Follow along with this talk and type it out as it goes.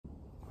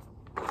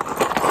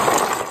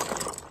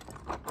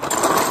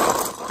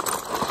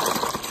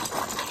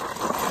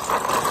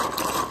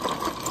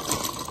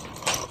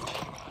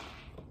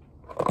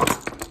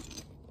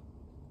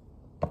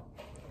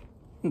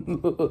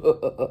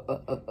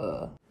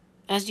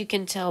As you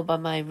can tell by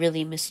my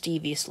really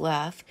mischievous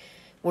laugh,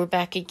 we're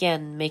back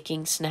again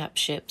making snap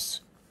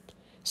ships.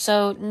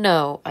 So,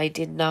 no, I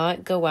did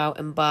not go out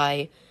and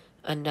buy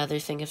another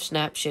thing of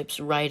snap ships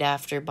right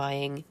after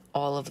buying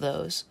all of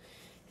those.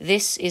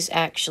 This is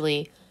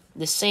actually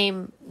the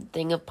same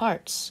thing of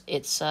parts.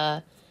 It's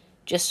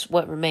just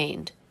what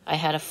remained. I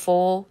had a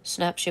full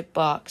snap ship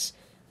box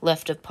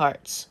left of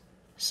parts.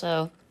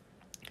 So,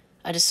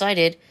 I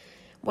decided,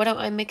 why don't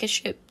I make a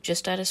ship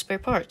just out of spare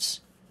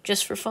parts?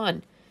 Just for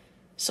fun.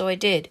 So I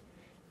did.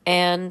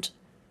 And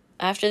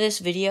after this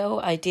video,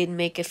 I did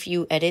make a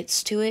few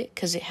edits to it,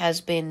 because it has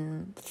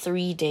been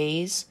 3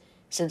 days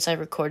since I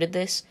recorded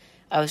this.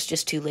 I was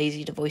just too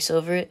lazy to voice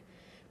over it.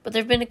 But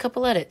there have been a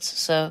couple edits,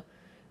 so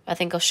I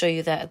think I'll show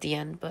you that at the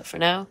end. But for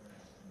now,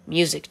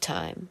 music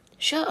time.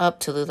 Shut up,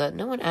 Tallulah.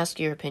 No one asked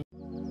your opinion.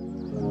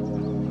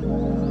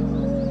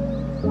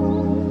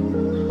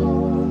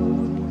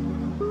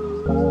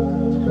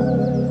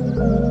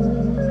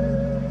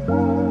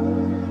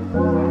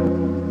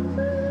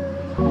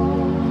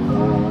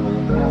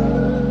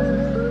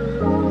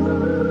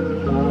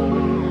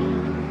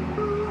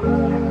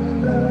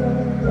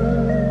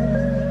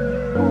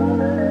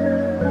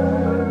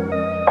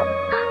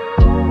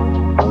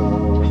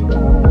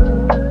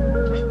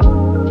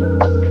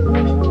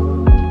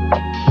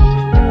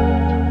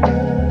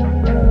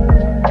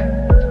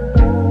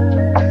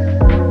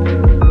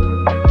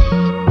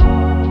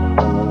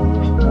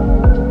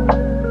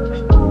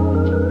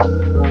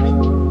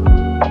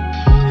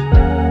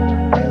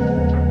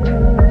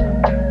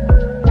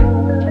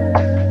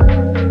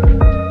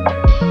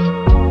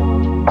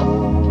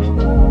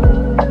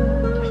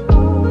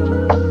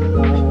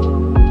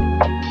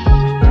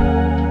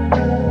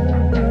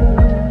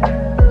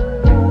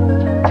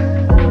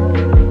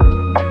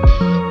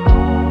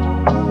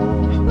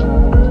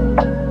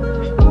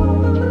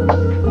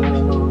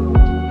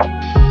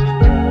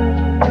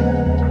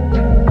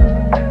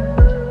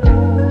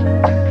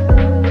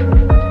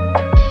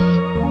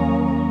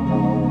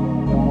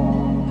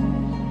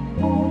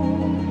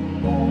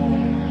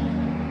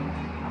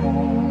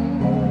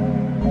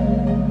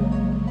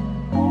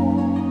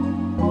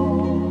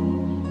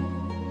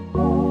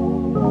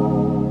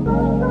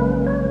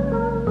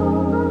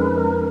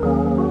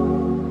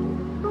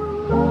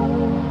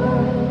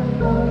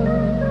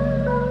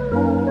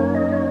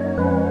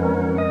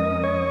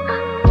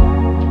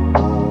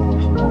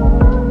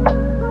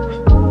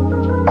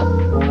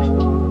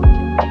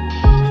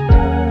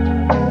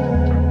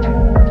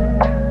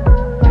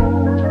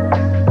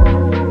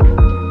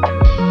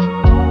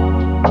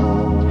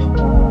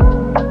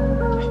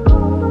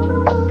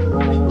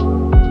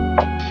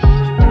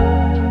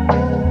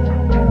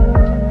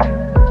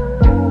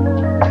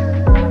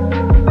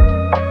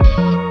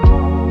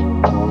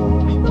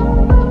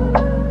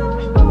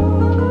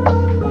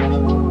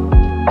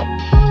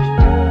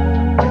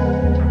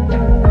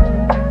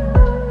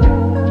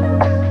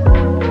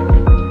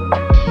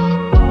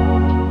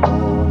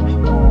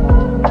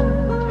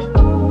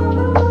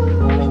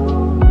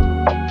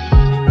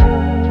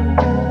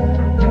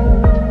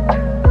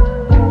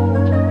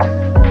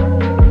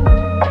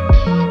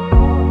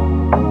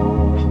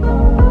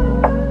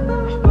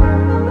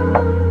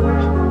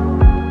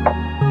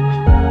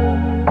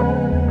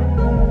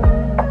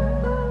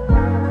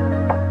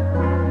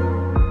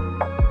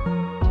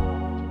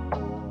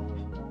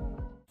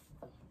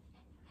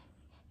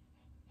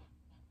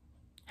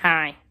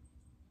 Hi.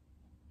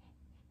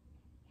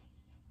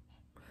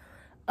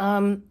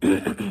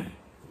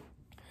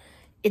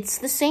 It's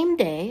the same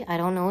day. I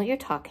don't know what you're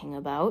talking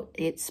about.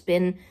 It's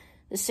been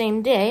the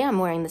same day. I'm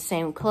wearing the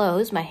same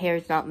clothes. My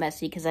hair's not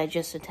messy because I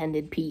just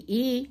attended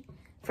PE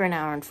for an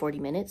hour and 40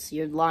 minutes.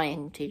 You're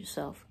lying to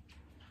yourself.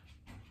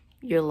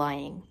 You're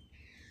lying.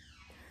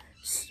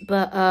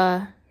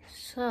 But,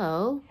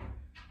 so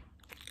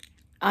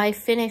I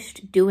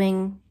finished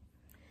doing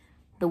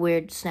the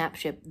weird snap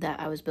ship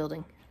that I was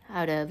building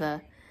out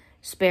of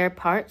spare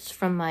parts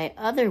from my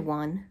other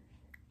one.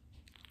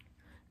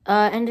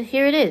 And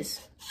here it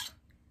is.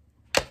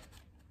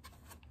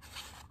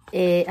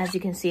 As you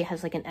can see, it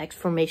has like an X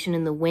formation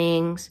in the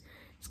wings.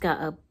 It's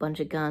got a bunch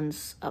of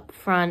guns up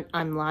front.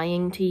 I'm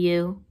lying to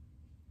you.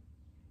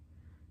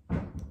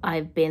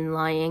 I've been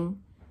lying.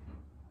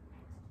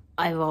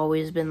 I've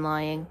always been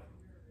lying.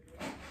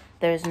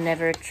 There's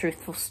never a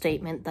truthful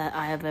statement that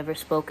I have ever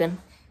spoken.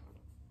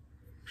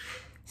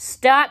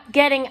 Stop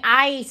getting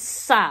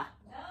ice! No.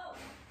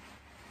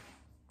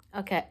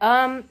 Okay,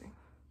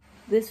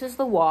 this is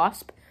the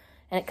Wasp,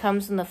 and it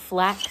comes in the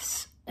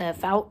Falx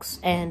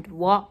and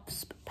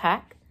Wasp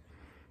pack.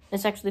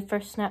 It's actually the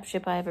first snap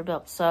ship I ever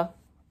built, so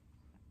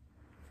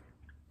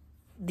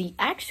the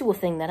actual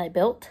thing that I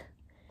built,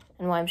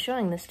 and why I'm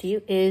showing this to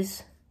you,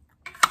 is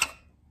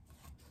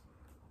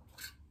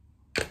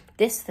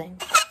this thing.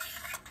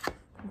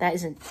 That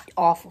is an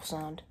awful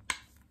sound.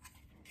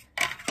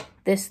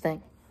 This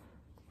thing.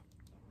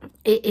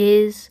 It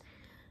is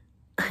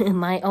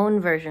my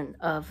own version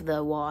of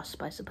the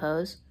Wasp, I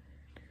suppose.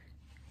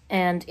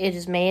 And it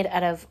is made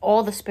out of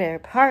all the spare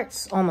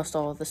parts, almost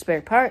all of the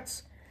spare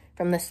parts,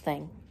 from this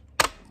thing.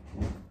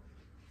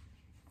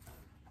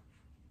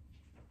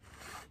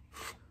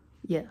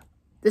 Yeah.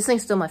 This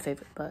thing's still my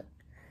favorite, but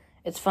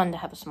it's fun to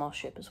have a small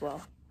ship as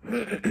well.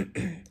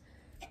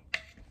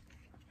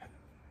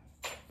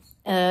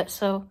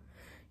 So,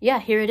 yeah,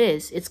 here it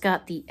is. It's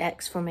got the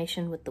X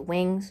formation with the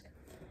wings.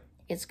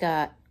 It's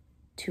got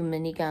 2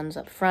 miniguns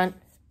up front.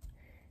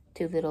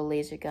 2 little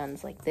laser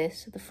guns like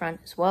this at the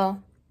front as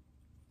well.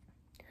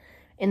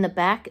 In the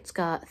back, it's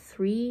got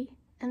 3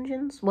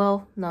 engines.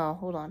 Well, no,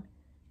 hold on.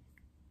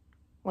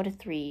 What are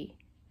 3?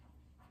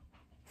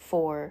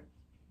 4,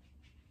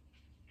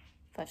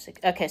 5,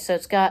 6. Okay, so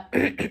it's got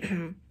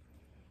 7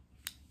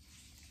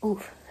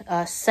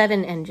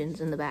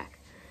 engines in the back.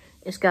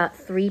 It's got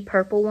 3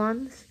 purple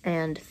ones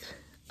and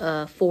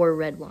 4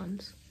 red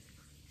ones.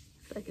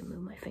 If I can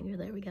move my finger,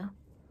 there we go.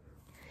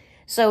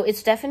 So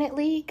it's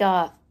definitely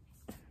got,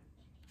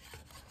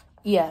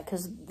 yeah,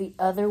 because the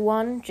other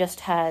one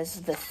just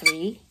has the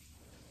 3.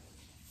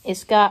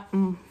 It's got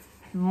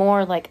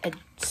more like a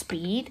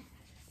speed,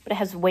 but it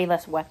has way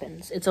less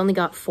weapons. It's only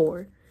got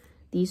 4.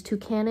 These 2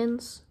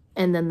 cannons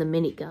and then the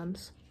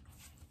miniguns.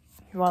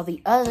 While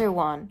the other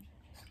one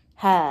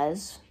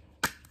has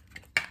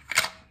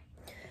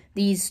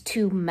these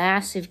 2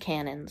 massive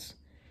cannons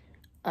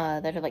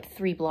that are like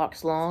 3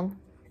 blocks long,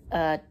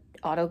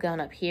 auto gun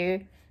up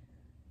here,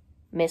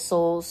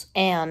 missiles,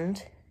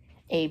 and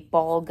a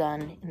ball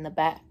gun in the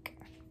back.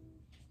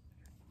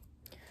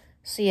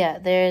 So yeah,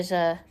 there's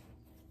that.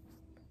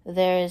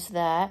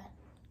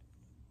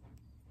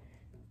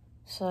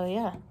 So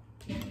yeah,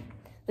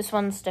 this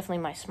one's definitely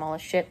my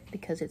smallest ship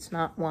because it's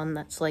not one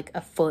that's like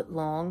a foot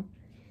long.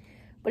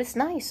 But it's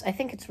nice. I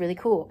think it's really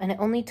cool. And it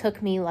only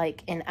took me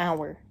like an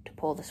hour to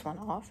pull this one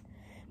off,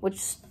 which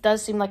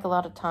does seem like a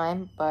lot of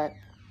time, but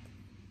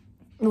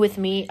with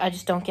me, I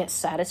just don't get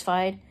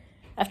satisfied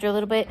after a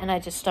little bit, and I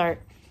just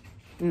start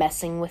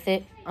messing with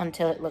it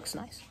until it looks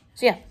nice.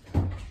 So yeah,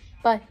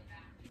 bye.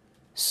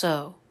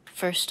 So,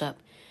 first up,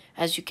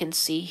 as you can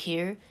see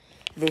here,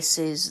 this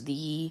is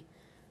the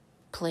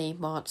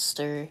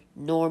Playmonster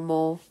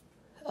normal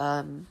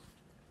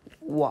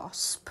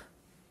Wasp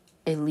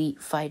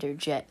elite fighter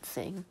jet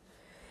thing.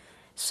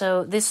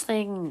 So this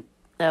thing,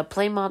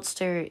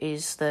 Playmonster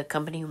is the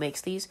company who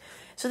makes these.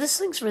 So this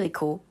thing's really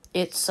cool.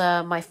 It's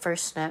my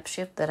first snap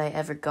ship that I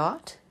ever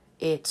got.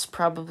 It's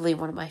probably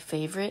one of my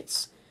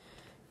favorites.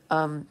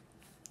 And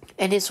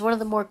it's one of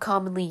the more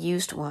commonly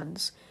used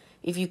ones.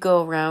 If you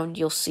go around,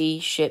 you'll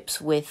see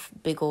ships with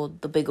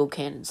the big old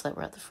cannons that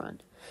were at the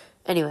front.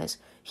 Anyways,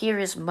 here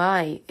is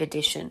my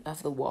edition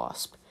of the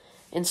Wasp.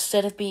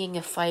 Instead of being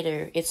a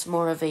fighter, it's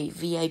more of a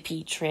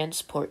VIP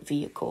transport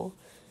vehicle.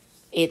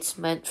 It's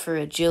meant for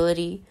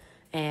agility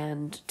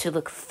and to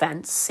look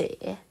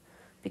fancy,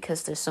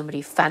 because there's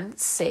somebody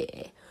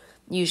fancy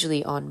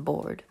usually on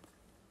board.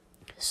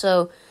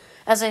 So,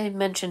 as I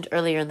mentioned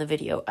earlier in the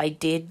video, I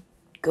did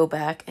go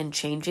back and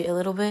change it a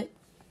little bit.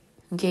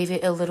 Gave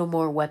it a little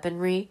more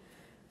weaponry,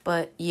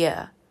 but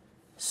yeah.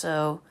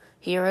 So,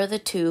 here are the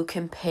 2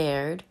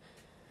 compared.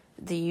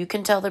 You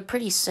can tell they're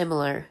pretty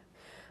similar.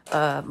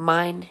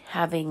 Mine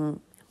having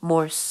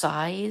more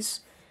size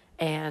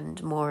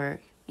and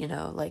more,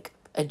 like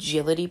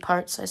agility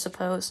parts, I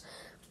suppose,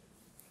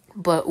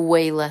 but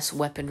way less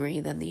weaponry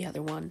than the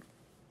other one.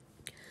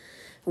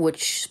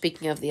 Which,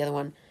 speaking of the other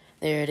one,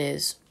 there it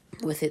is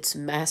with its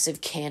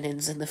massive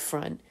cannons in the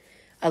front.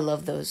 I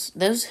love those.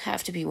 Those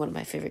have to be one of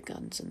my favorite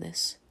guns in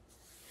this.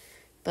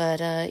 But,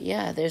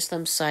 yeah, there's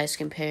them size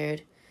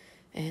compared,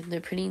 and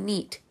they're pretty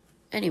neat.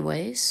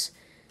 Anyways,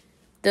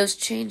 those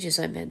changes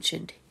I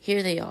mentioned,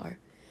 here they are.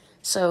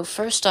 So,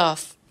 first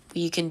off,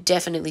 you can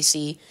definitely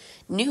see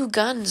new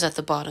guns at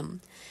the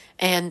bottom.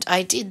 And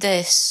I did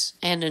this,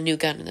 and a new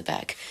gun in the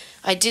back.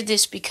 I did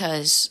this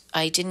because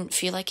I didn't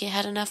feel like it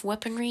had enough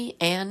weaponry,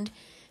 and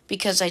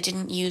because I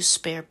didn't use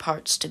spare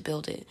parts to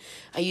build it.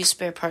 I used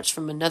spare parts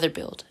from another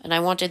build, and I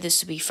wanted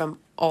this to be from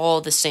all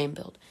the same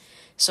build.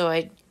 So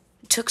I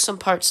took some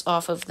parts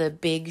off of the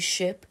big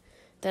ship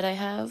that I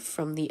have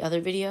from the other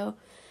video,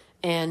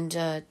 and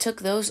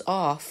took those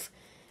off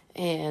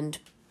and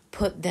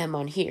put them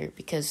on here,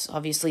 because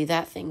obviously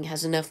that thing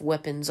has enough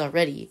weapons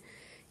already.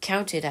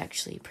 Counted,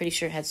 actually. Pretty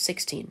sure it had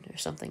 16 or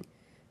something.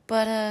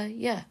 But,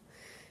 yeah.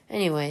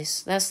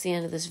 Anyways, that's the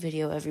end of this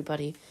video,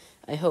 everybody.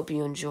 I hope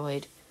you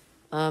enjoyed.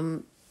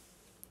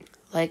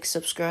 Like,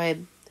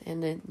 subscribe,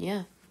 and then,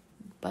 yeah.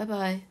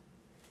 Bye-bye.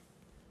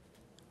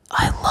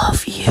 I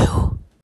love you.